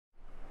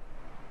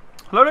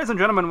Hello ladies and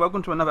gentlemen,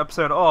 welcome to another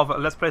episode of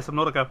Let's Play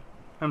Subnautica.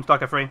 I'm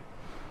Starker 3.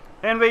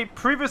 In the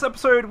previous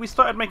episode we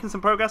started making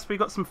some progress. We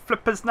got some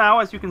flippers now,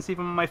 as you can see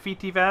from my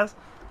feety there's.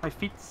 My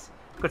feets.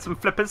 Got some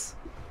flippers.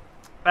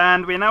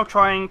 And we're now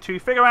trying to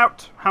figure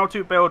out how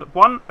to build,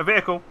 one, a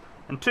vehicle,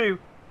 and two,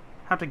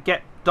 how to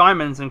get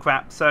diamonds and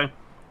crap. So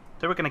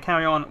we're going to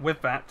carry on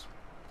with that.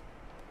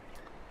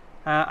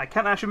 I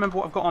can't actually remember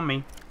what I've got on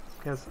me,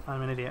 because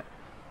I'm an idiot.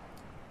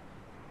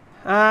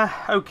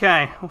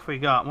 Okay, what have we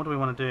got? What do we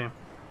want to do?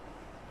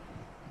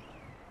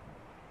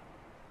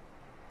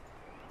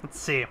 Let's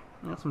see.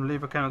 We've got some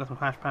lubricant, we've got some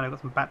flash pan, we've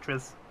got some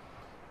batteries.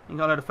 We've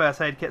got a load of first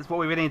aid kits. What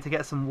we really need to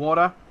get is some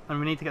water, and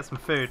we need to get some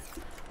food.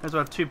 Those are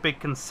our two big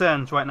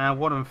concerns right now,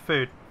 water and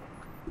food.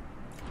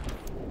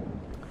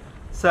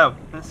 So,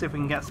 let's see if we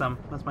can get some.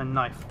 Where's my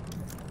knife?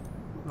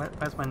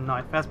 Where's my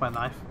knife? There's my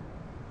knife.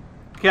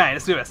 Okay,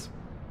 let's do this.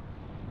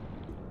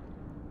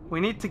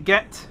 We need to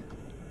get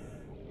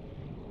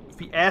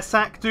the air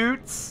sac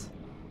dudes,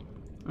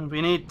 and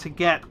we need to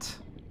get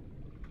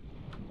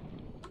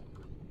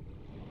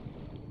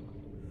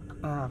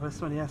there's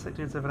some of the air sac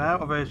dudes over there,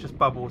 or there's just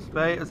bubbles.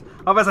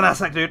 Oh, there's an air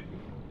sac dude.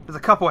 There's a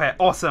couple here.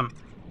 Awesome.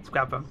 Let's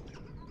grab them.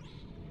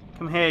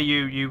 Come here,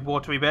 you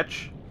watery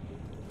bitch.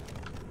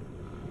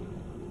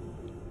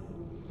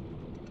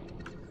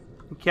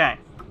 Okay,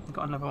 I've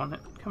got another one.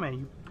 Come here,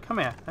 you. Come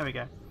here. There we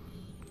go.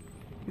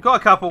 We've got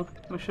a couple.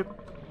 We should.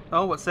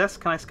 Oh, what's this?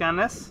 Can I scan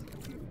this?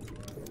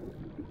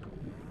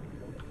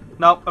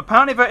 No,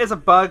 apparently there is a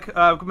bug.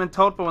 I've been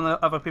told by one of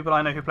the other people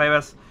I know who play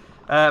this,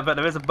 but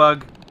there is a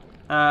bug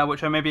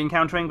which I may be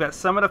encountering. But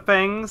some of the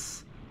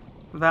things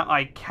that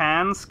I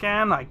can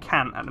scan, I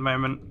can't at the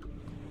moment,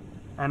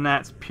 and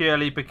that's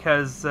purely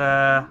because we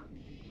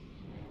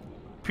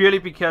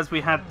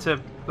had to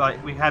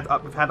we've had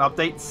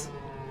updates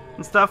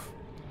and stuff.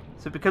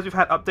 So because we've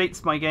had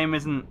updates, my game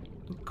isn't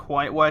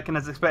quite working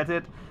as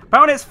expected.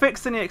 Apparently it's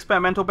fixed in the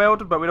experimental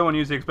build, but we don't want to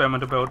use the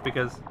experimental build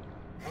because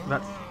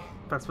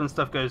that's when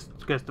stuff goes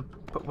to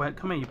put. Where?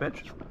 Come here, you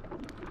bitch.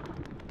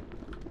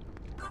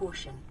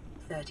 Caution.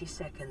 30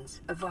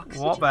 seconds of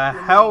oxygen. What the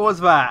hell was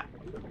that?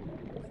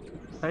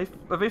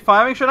 Are they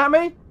firing shit at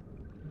me?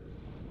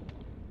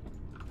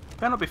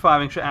 Better not be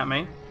firing shit at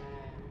me.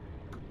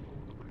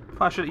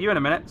 Fire shit at you in a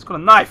minute. It's got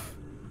a knife.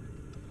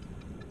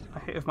 I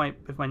hit it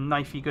with my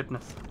knifey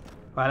goodness.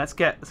 Right, let's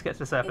get to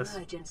the surface.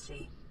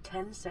 Emergency.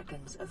 10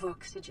 seconds of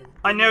oxygen.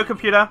 I know,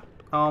 computer.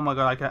 Oh my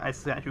god, I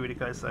see actually really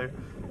close. So,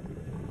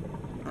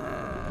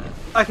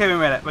 okay, we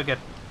made it. We're good.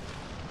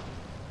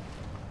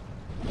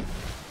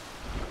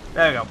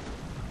 There we go.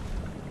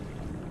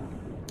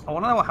 I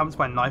want to know what happens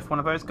if I knife one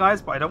of those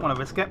guys, but I don't want to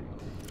risk it.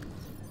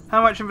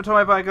 How much inventory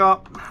have I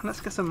got?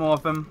 Let's get some more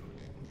of them.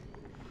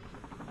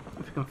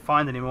 If we can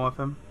find any more of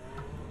them.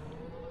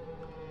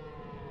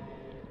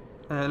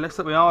 It looks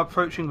like we are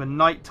approaching the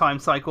nighttime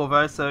cycle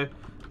though, so...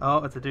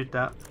 Oh, it's a dude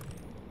that.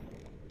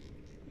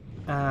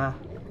 I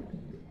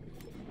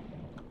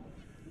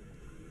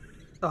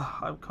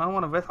kind of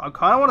want to risk... I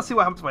kind of want to see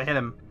what happens if I hit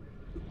him.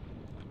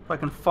 If I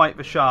can fight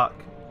the shark.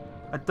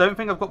 I don't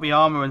think I've got the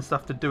armor and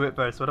stuff to do it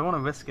though, so I don't want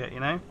to risk it, you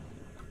know?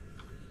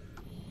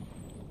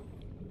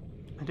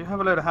 I do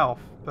have a load of health,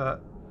 but...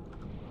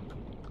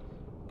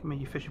 Come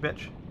here, you fishy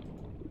bitch.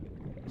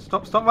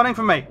 Stop running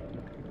from me!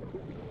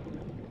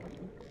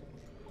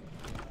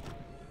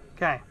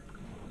 Okay.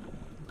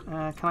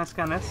 Can I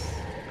scan this?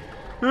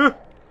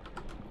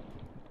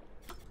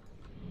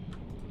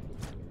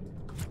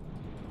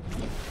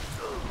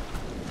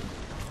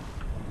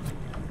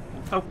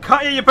 Oh,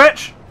 cut you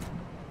bitch!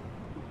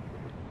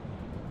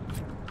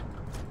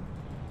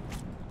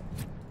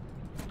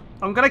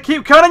 I'm gonna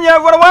keep cutting you!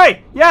 Run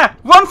away! Yeah!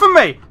 Run from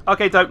me!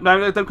 Okay, don't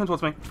come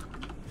towards me.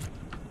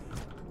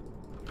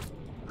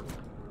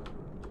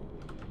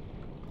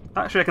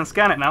 Actually, I can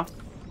scan it now.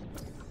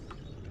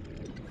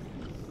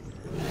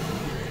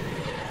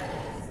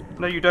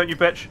 No, you don't, you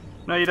bitch.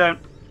 No, you don't.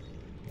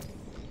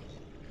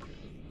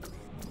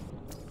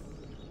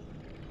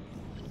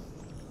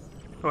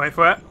 Wait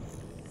for it.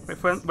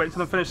 Wait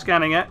until I finish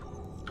scanning it.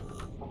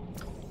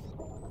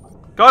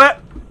 Got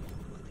it!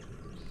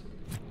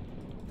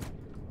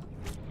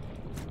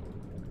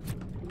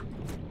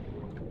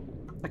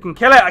 I can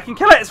kill it! I can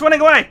kill it! It's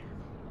running away!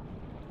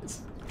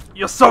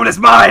 Your soul is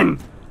mine!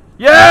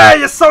 Yeah!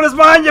 Your soul is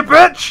mine, you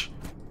bitch!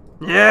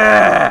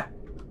 Yeah!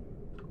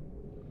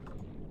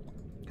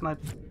 Can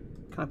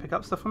I pick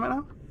up stuff from it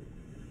now?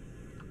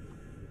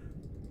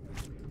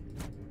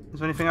 Is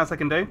there anything else I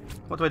can do?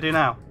 What do I do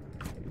now?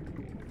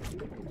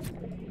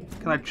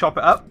 Can I chop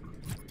it up?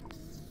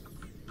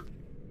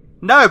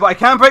 No, but I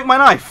can break my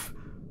knife!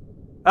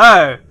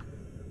 Oh.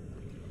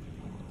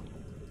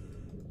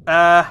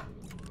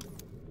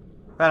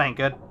 That ain't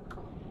good.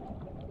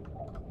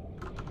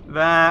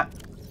 That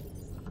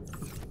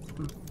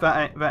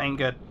ain't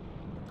good.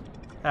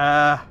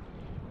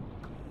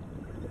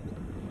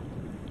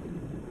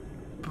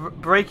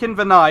 Breaking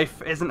the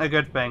knife isn't a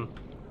good thing.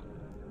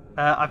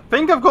 I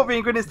think I've got the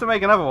ingredients to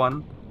make another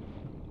one.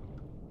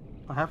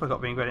 I have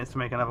got the ingredients to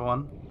make another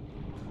one.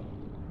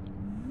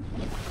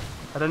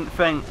 I didn't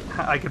think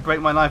I could break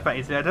my knife that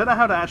easily. I don't know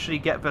how to actually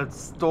get the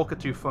stalker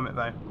tooth from it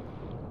though.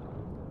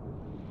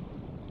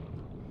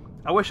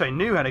 I wish I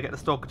knew how to get the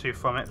stalker tooth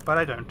from it, but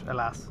I don't,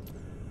 alas.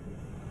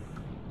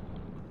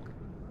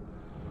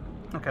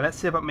 Okay, let's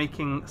see about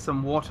making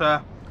some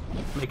water.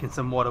 Making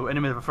some water. We're in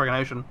the middle of a friggin'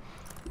 ocean.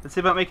 Let's see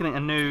about making a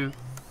new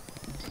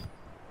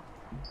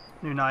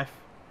knife.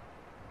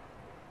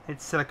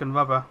 It's silicon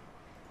rubber.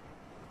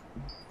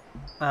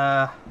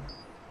 That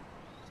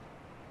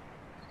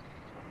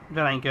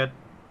ain't good.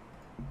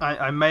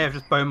 I may have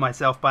just boned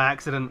myself by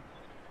accident.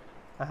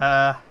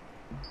 I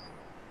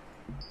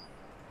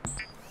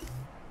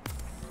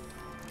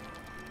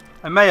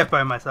may have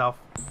boned myself.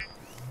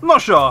 I'm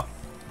not sure.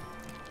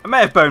 I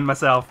may have boned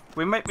myself.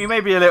 We may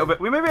be a little bit.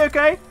 We may be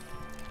okay.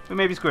 We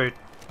may be screwed.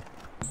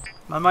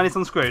 My money's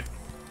unscrewed.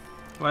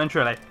 Well and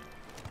truly.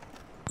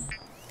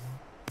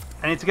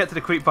 I need to get to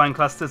the creepvine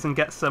clusters and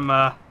get some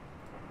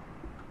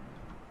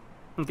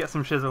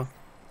shizzle.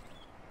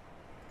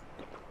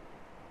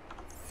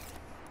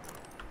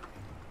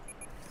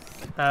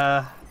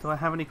 Do I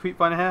have any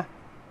creepvine here?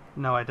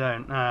 No, I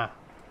don't.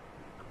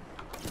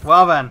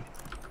 Well then.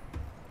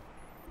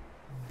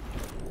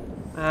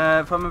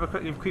 If I remember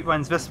correctly, the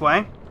creepvine's this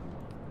way.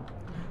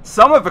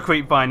 Some of the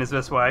creepvine is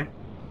this way.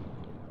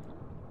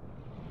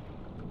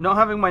 Not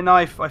having my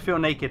knife, I feel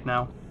naked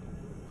now.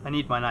 I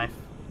need my knife.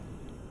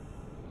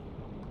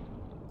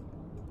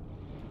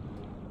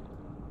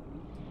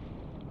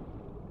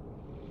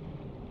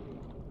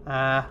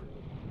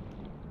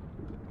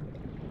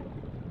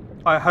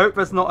 I hope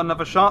there's not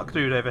another shark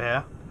dude over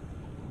here.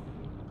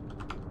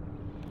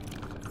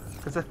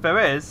 Because if there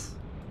is...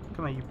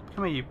 Come here, you.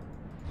 Come here, you.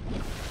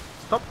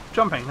 Stop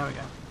jumping. There we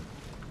go.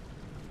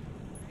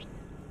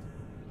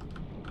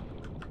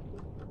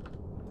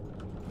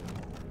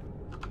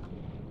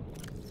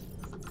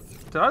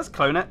 Did I just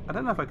clone it? I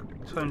don't know if I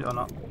cloned it or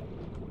not.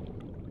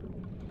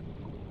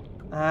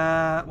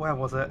 Where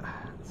was it?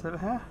 It's over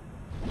here?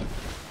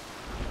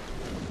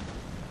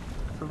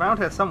 It's around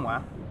here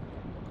somewhere.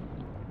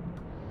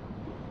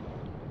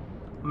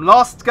 I'm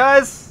lost,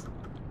 guys!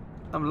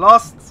 I'm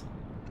lost.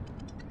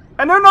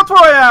 I know not where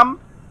I am!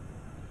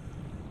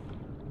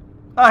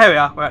 Oh, here we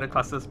are. We're at the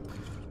clusters.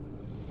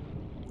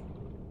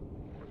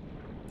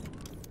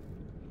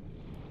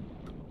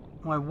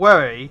 My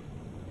worry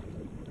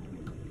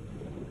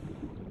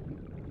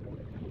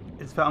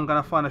is that I'm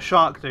going to find a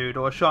shark dude,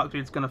 or a shark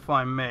dude's going to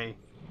find me.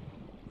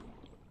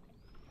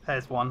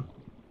 There's one.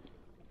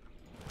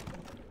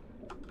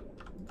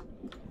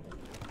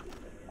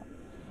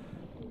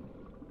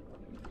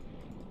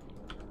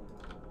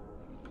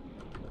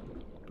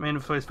 My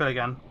inventory's full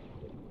again.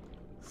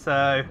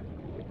 So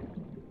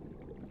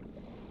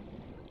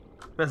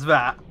there's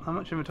that. How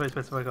much inventory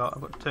space have I got?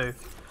 I've got 2.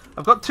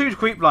 I've got 2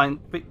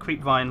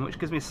 creepvine, which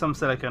gives me some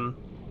silicon.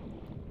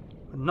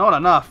 But not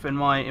enough in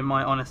my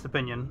honest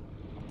opinion.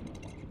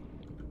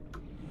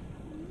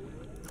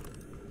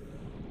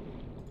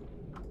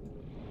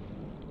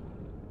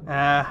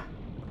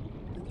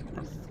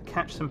 Let's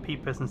catch some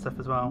peepers and stuff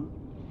as well.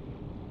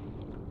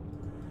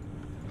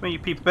 Come here, you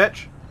peep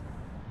bitch.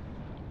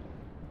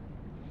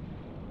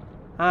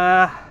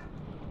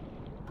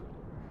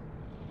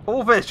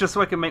 All this just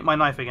so I can make my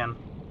knife again.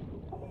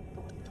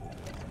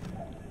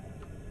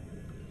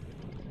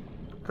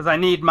 Because I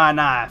need my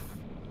knife.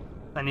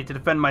 I need to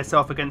defend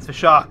myself against the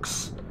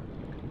sharks.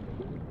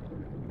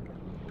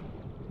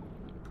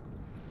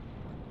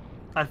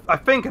 I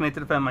think I need to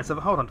defend myself.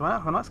 Hold on, do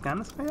I not scan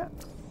this yet?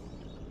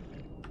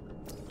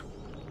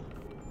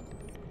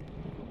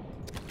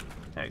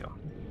 There you go.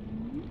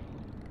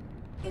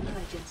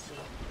 Emergency.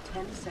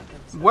 10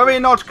 seconds. Worry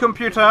not,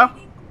 computer.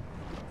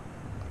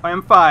 I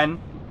am fine.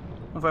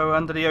 Although we're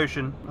under the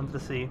ocean, under the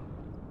sea.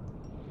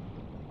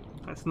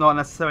 It's not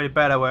necessarily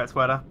better where it's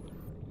wetter.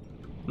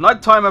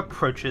 Nighttime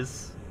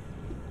approaches.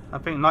 I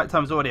think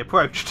nighttime's already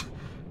approached.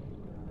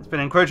 It's been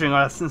encroaching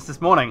on us since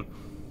this morning.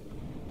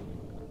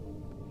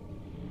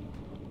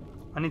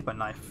 I need my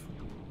knife.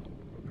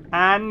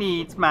 I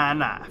need my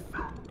knife.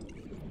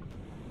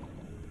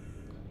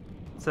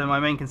 So my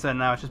main concern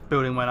now is just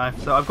building my knife.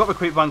 So I've got the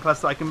creepvine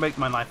cluster, I can make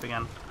my knife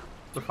again.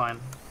 We're fine.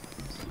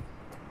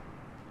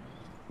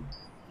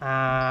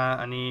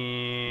 I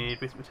need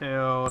basic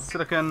material,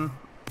 silicon.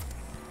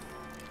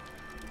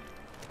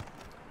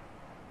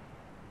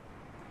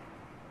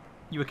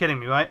 You were kidding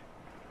me, right?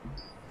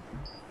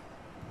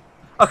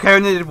 Okay, I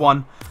needed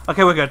 1.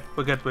 Okay, we're good.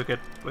 We're good. We're good.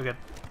 We're good.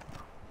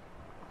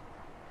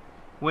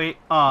 We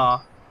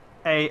are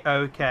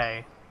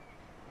A-okay.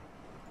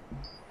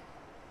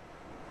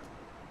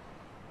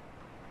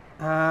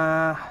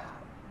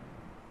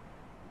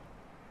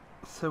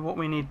 So what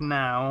we need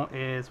now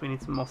is we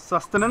need some more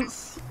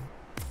sustenance.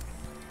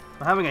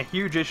 We're having a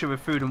huge issue with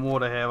food and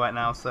water here right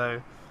now,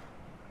 so...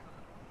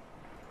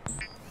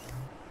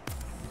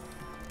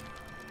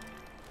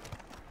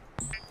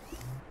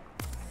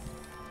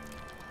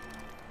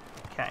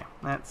 Okay,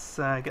 let's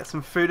get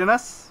some food in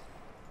us.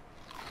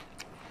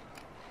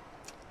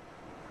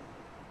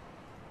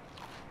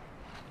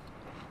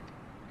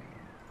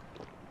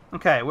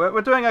 Okay, we're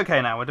doing okay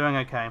now. We're doing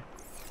okay.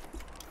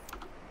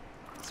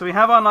 So we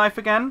have our knife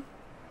again.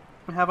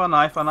 We have our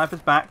knife. Our knife is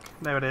back.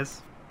 There it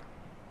is.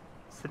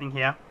 Sitting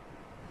here.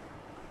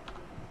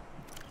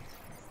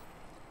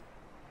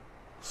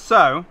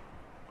 So,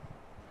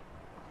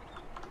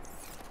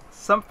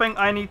 something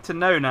I need to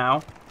know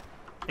now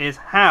is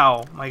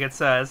how, like it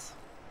says,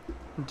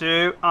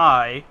 do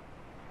I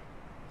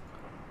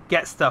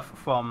get stuff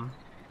from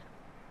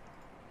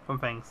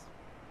things.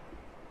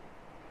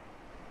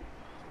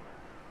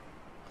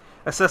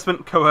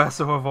 Assessment, coerce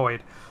or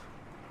avoid.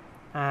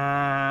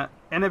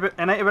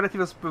 Innate ability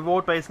was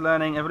reward-based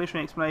learning,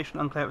 evolutionary explanation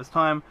unclear at this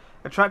time.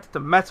 Attracted to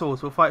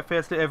metals, will fight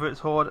fiercely over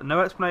its hoard. No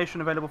explanation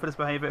available for this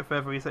behavior if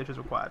further research is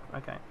required.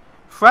 Okay.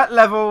 Threat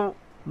level,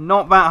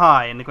 not that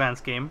high in the grand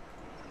scheme.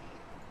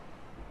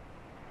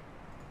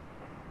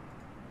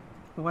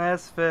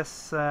 Where's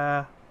this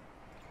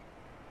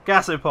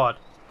gasopod?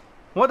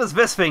 What does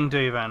this thing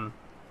do then?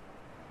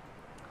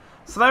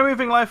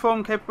 Slow-moving life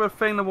form capable of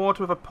filling the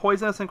water with a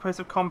poisonous and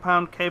corrosive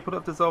compound capable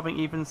of dissolving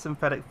even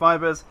synthetic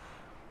fibers.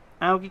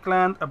 Algae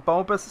gland, a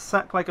bulbous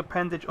sac-like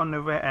appendage on the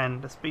rear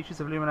end. A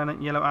species of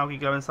luminescent yellow algae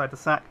glow inside the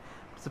sac,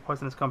 which is a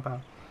poisonous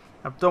compound.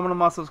 Abdominal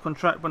muscles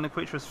contract when the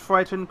creature is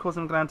frightened,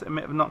 causing the gland to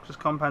emit a noxious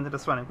compound into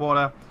surrounding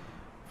water.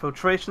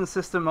 Filtration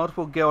system,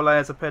 multiple gill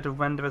layers appear to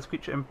render this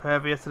creature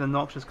impervious to the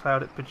noxious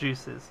cloud it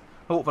produces.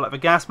 Oh, for like the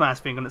gas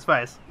mask thing on its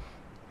face.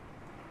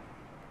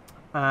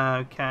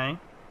 Okay.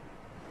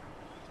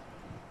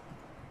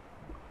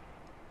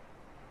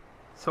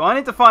 So I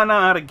need to find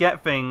out how to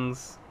get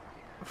things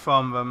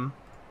from them.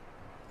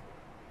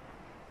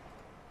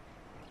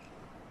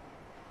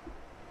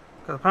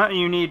 Because apparently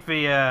you need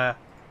the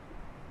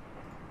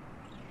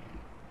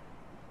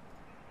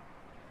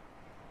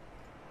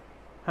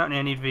apparently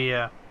I need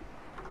the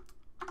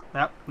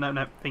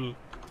no thingy.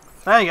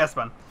 There you go,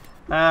 Spun.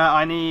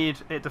 I need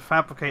it to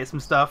fabricate some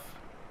stuff.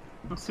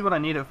 Let's see what I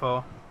need it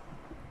for.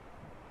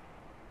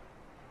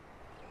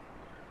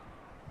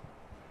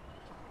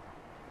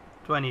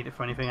 Do I need it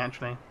for anything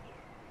actually? I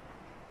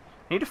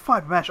need a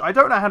fiber mesh. I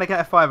don't know how to get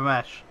a fiber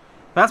mesh.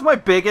 That's my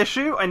big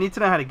issue. I need to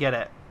know how to get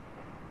it.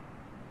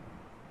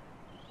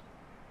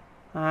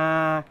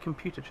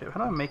 Computer chip.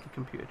 How do I make a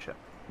computer chip?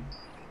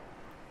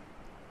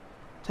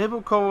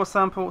 Table coral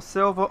sample,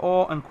 silver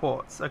ore, and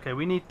quartz. Okay,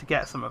 we need to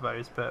get some of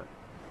those, but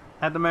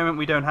at the moment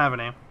we don't have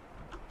any.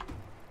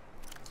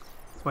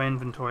 That's my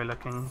inventory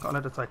looking. Got a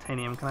load of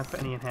titanium. Can I put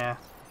any in here?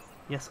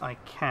 Yes, I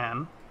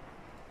can.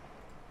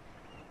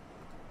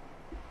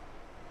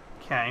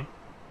 Okay.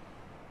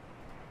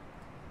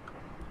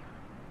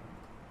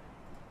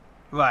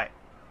 Right.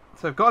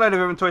 So I've got a load of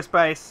inventory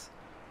space.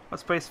 Got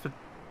space for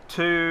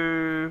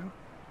 2,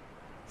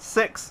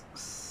 6,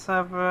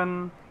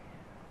 7,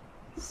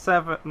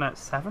 7. No,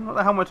 7? What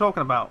the hell am I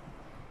talking about?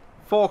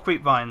 4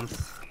 creep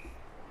vines.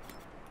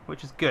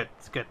 Which is good.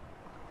 It's good.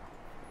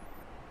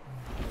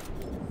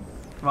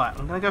 Right,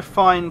 I'm gonna go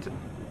find.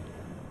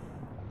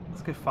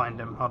 Let's go find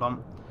him. Hold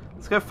on.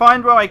 Let's go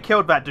find where I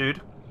killed that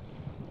dude.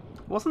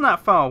 Wasn't that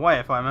far away,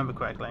 if I remember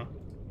correctly.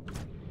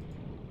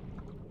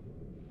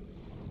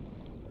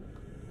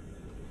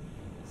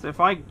 So if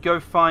I go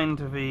find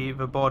the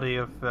body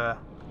of the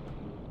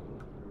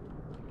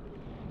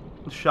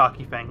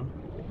Sharky thing,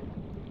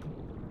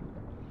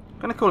 I'm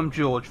gonna call him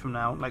George from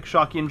now, like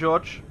Sharky and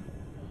George.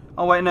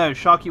 Oh wait, no,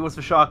 Sharky was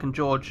the shark and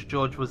George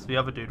was the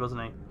other dude,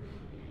 wasn't he?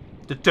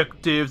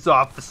 Detectives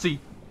off the sea.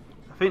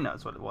 I think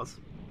that's what it was.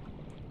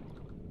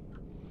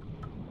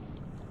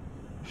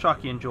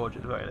 Sharky and George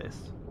at the very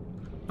least.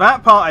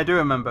 That part I do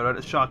remember, that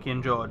it's Sharky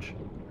and George.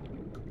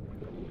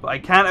 But I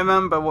can't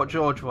remember what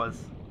George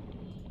was.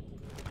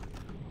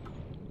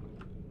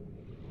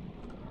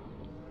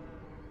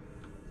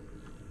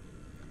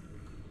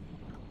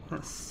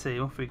 Let's see,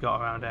 what have we got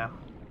around here?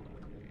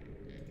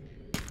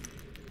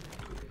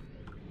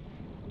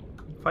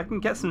 If I can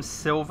get some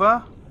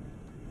silver,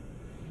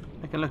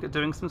 I can look at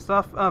doing some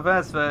stuff. Oh,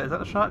 there's the... Is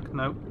that a shark?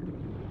 No.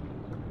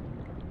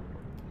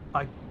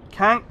 I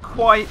can't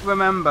quite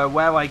remember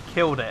where I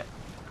killed it.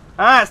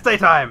 Ah, it's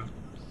daytime!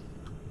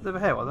 It was over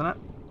here, wasn't it?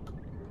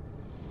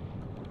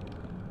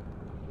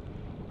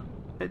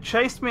 It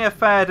chased me a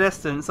fair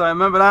distance, so I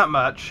remember that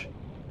much.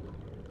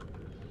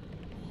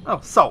 Oh,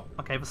 salt.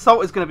 Okay, the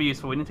salt is going to be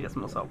useful. We need to get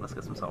some more salt. Let's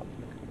get some salt.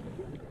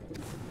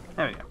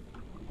 There we go.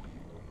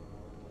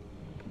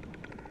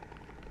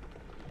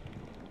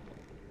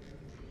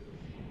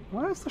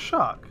 Where's the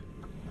shark?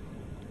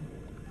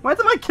 Where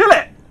did I kill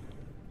it?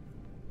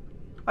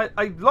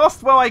 I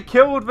lost where I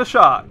killed the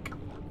shark.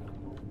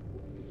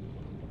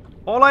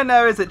 All I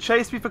know is it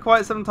chased me for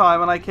quite some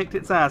time and I kicked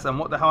its ass. And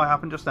what the hell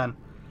happened just then?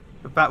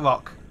 With that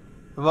rock.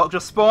 The rock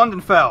just spawned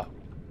and fell.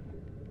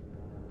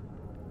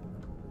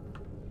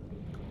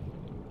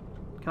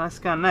 Can I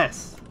scan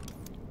this?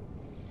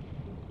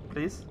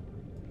 Please?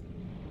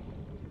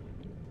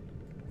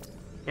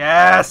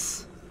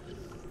 Yes!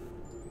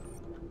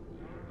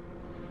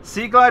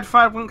 Sea glide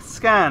fragment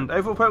scanned.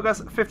 Overall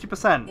progress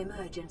 50%.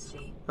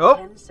 Emergency. Oh!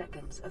 10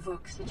 seconds of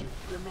oxygen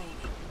remaining.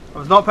 I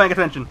was not paying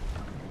attention.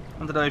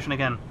 Under the ocean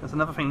again. There's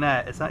another thing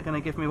there. Is that going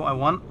to give me what I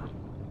want?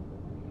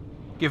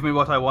 Give me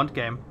what I want,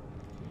 game.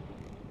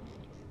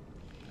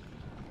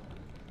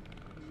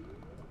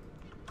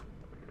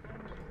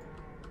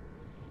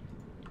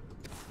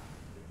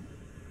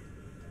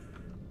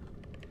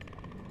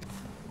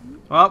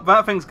 Well,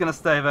 that thing's going to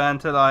stay there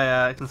until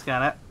I can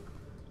scan it.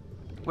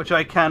 Which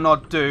I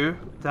cannot do.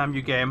 Damn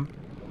you, game.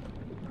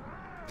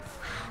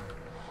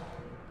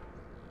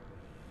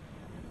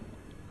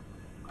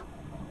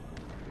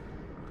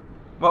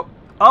 Well,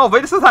 oh,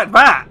 they just attacked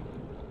that!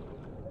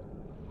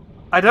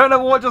 I don't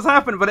know what just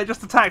happened, but it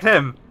just attacked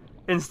him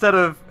instead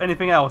of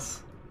anything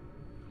else.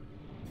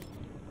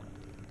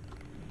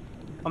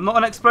 I'm not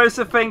an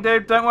explosive thing,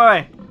 dude. Don't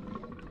worry.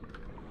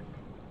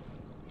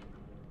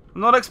 I'm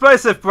not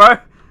explosive, bro.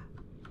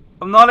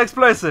 I'm not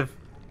explosive.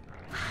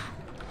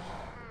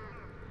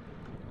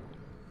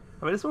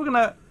 I mean, it's all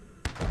gonna...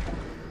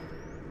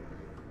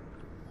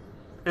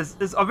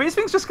 Are these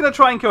things just gonna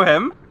try and kill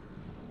him?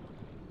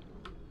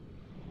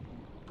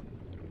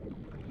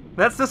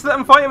 Let's just let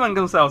them fight among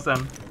themselves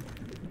then.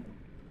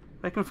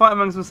 They can fight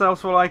amongst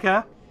themselves for all I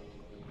care.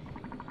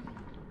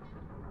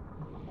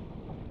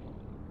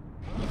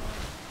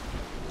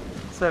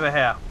 It's over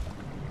here.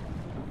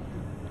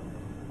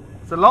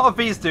 There's a lot of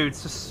these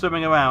dudes just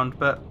swimming around,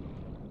 but...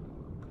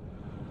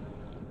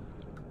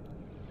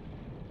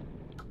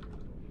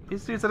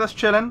 These dudes are just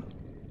chilling.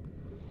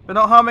 They're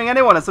not harming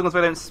anyone as long as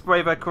they don't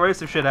spray their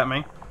corrosive shit at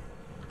me.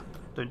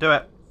 Don't do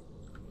it.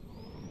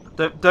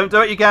 Don't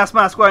do it, you gas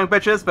mask wearing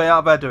bitches. They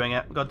are there doing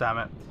it. God damn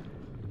it.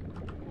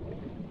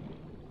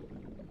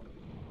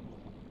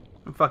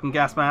 And fucking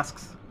gas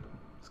masks.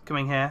 It's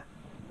coming here.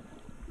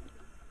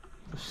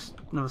 There's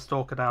another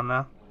stalker down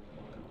there.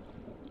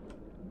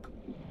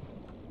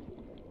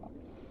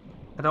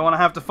 I don't want to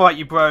have to fight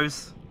you,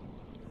 bros.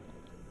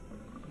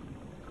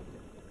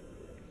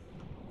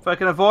 If I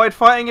can avoid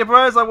fighting you,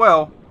 bros, I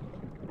will.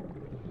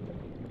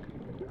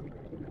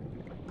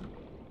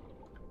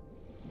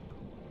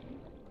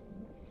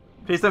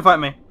 Please don't fight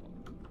me.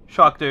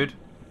 Shark dude.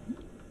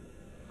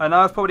 I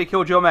know I've probably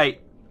killed your mate,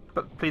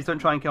 but please don't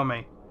try and kill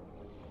me.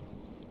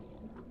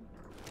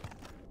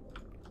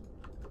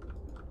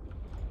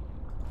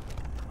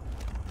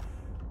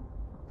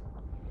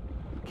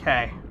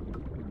 Okay.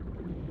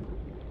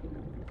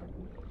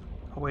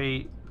 Are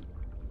we...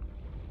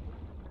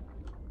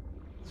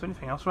 Is there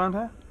anything else around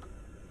here?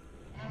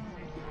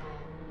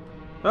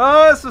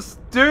 Oh, it's this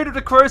dude with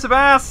the corrosive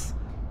ass!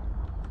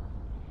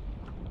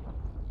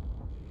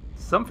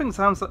 Something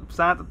sounds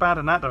bad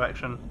in that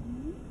direction.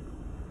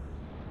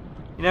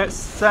 You know, it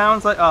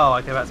sounds like... Oh,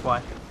 okay, that's why.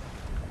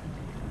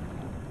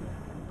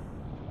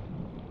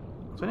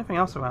 Is there anything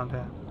else around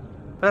here?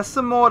 There's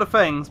some more of the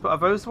things, but are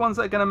those the ones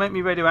that are going to make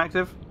me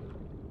radioactive?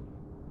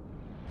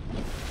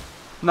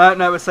 No,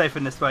 no, we're safe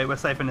in this way. We're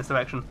safe in this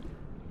direction.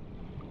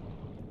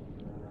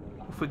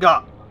 What have we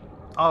got?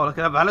 Oh, look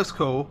at that. That looks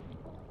cool.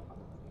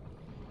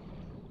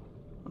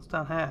 What's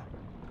down here?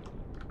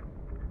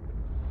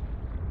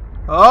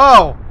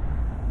 Oh!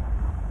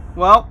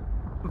 Well,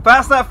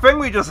 that's that thing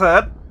we just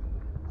heard.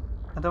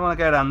 I don't want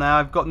to go down there.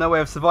 I've got no way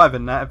of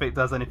surviving that if it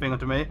does anything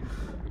to me.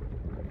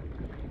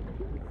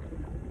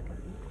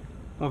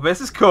 Well, this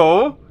is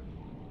cool.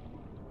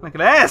 Look at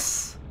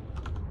this.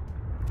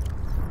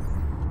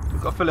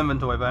 We've got full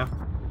inventory though.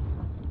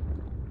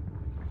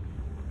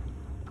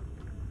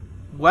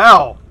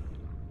 Well.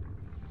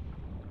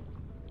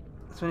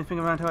 Is there anything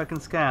around here I can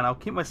scan? I'll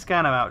keep my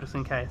scanner out just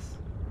in case.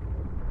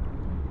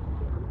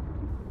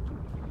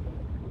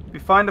 If we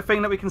find a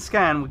thing that we can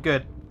scan, we're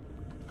good.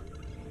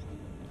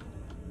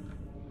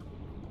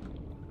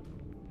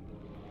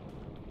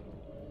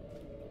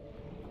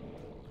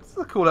 This is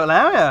a cool little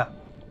area.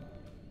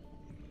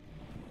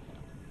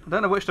 I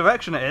don't know which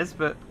direction it is,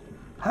 but...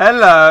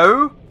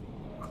 Hello!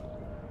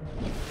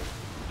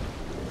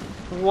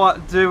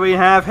 What do we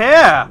have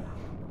here?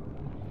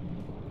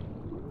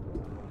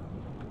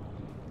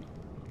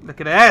 Look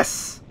at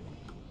this!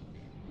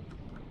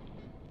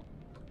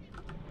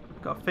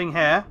 Got a thing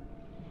here.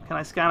 Can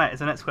I scan it is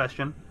the next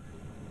question.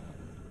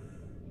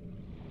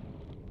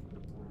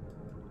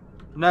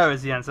 No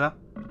is the answer.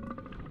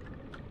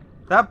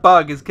 That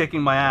bug is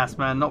kicking my ass,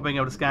 man, not being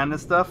able to scan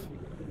this stuff.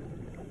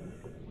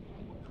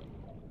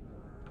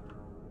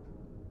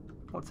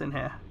 What's in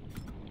here?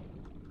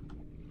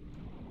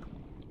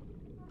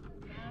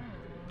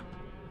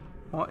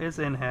 What is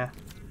in here?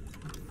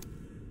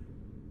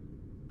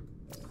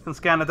 I can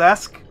scan the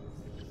desk.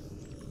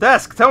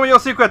 Desk, tell me your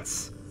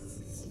secrets!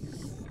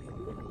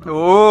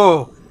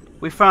 Oh!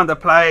 We found a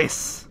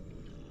place.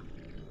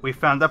 We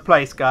found a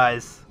place,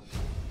 guys.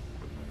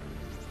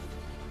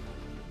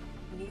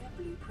 New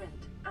blueprint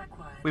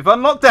acquired. We've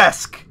unlocked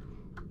desk.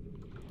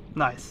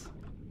 Nice.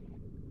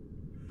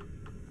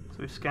 So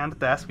we've scanned the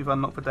desk. We've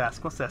unlocked the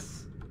desk. What's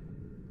this?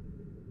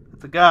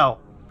 It's a girl.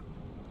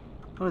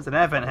 Oh, there's an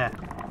air vent here.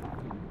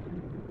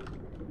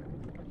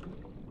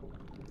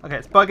 Okay,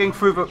 it's bugging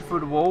through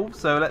the wall.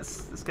 So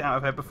let's get out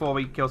of here before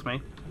he kills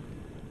me.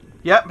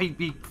 Yep,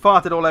 he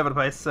farted all over the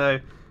place. So.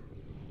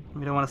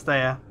 We don't want to stay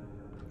here.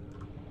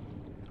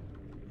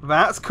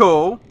 That's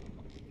cool.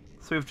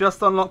 So we've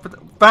just unlocked...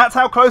 That's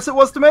how close it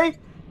was to me?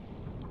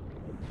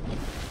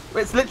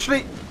 It's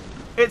literally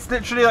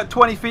like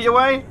 20 feet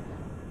away.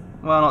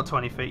 Well, not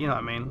 20 feet, you know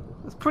what I mean.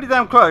 It's pretty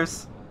damn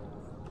close.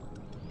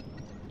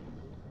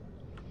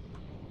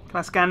 Can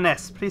I scan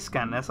this? Please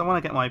scan this. I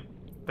want to get my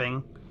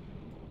thing.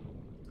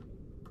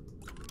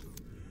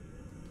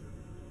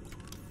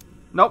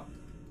 Nope.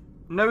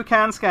 No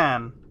can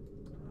scan.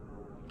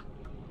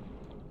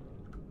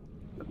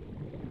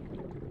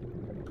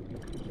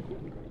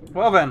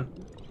 Well then.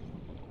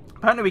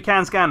 Apparently we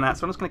can scan that,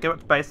 so I'm just going to go up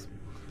to base.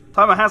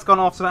 Timer has gone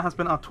off, so that has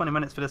been our 20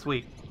 minutes for this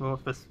week. Or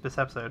this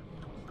episode.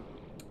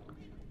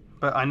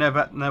 But I know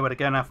where to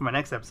go now for my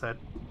next episode.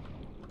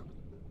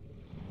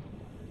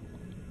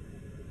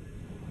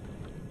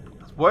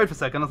 I was worried for a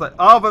second. I was like,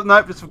 oh, but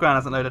nope, just for ground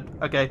hasn't loaded.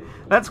 Okay,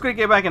 let's quickly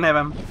get back in here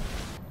then.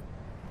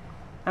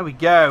 There we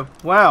go.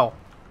 Wow.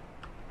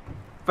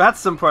 That's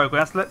some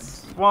progress.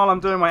 While I'm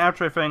doing my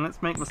outro thing,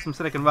 let's make some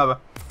silicon rubber.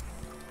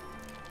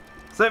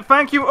 So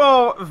thank you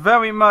all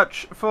very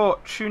much for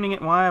tuning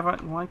in.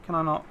 Why can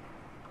I not?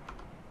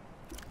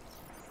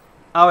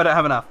 Oh, I don't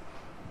have enough.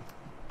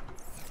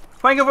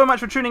 Thank you very much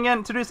for tuning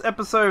in to this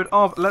episode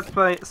of Let's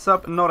Play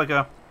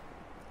Subnautica.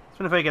 It's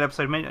been a very good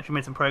episode. Actually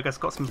made some progress.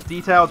 Got some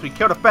details. We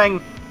killed a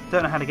thing.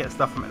 Don't know how to get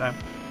stuff from it though.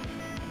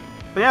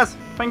 But yes,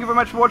 thank you very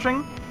much for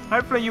watching.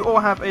 Hopefully you all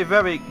have a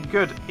very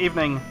good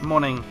evening,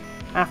 morning,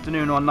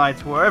 afternoon or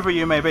night, wherever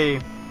you may be.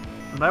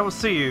 And I will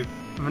see you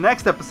in the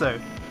next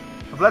episode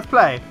of Let's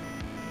Play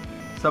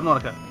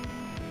Subnautica.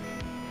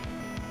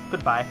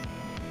 Goodbye.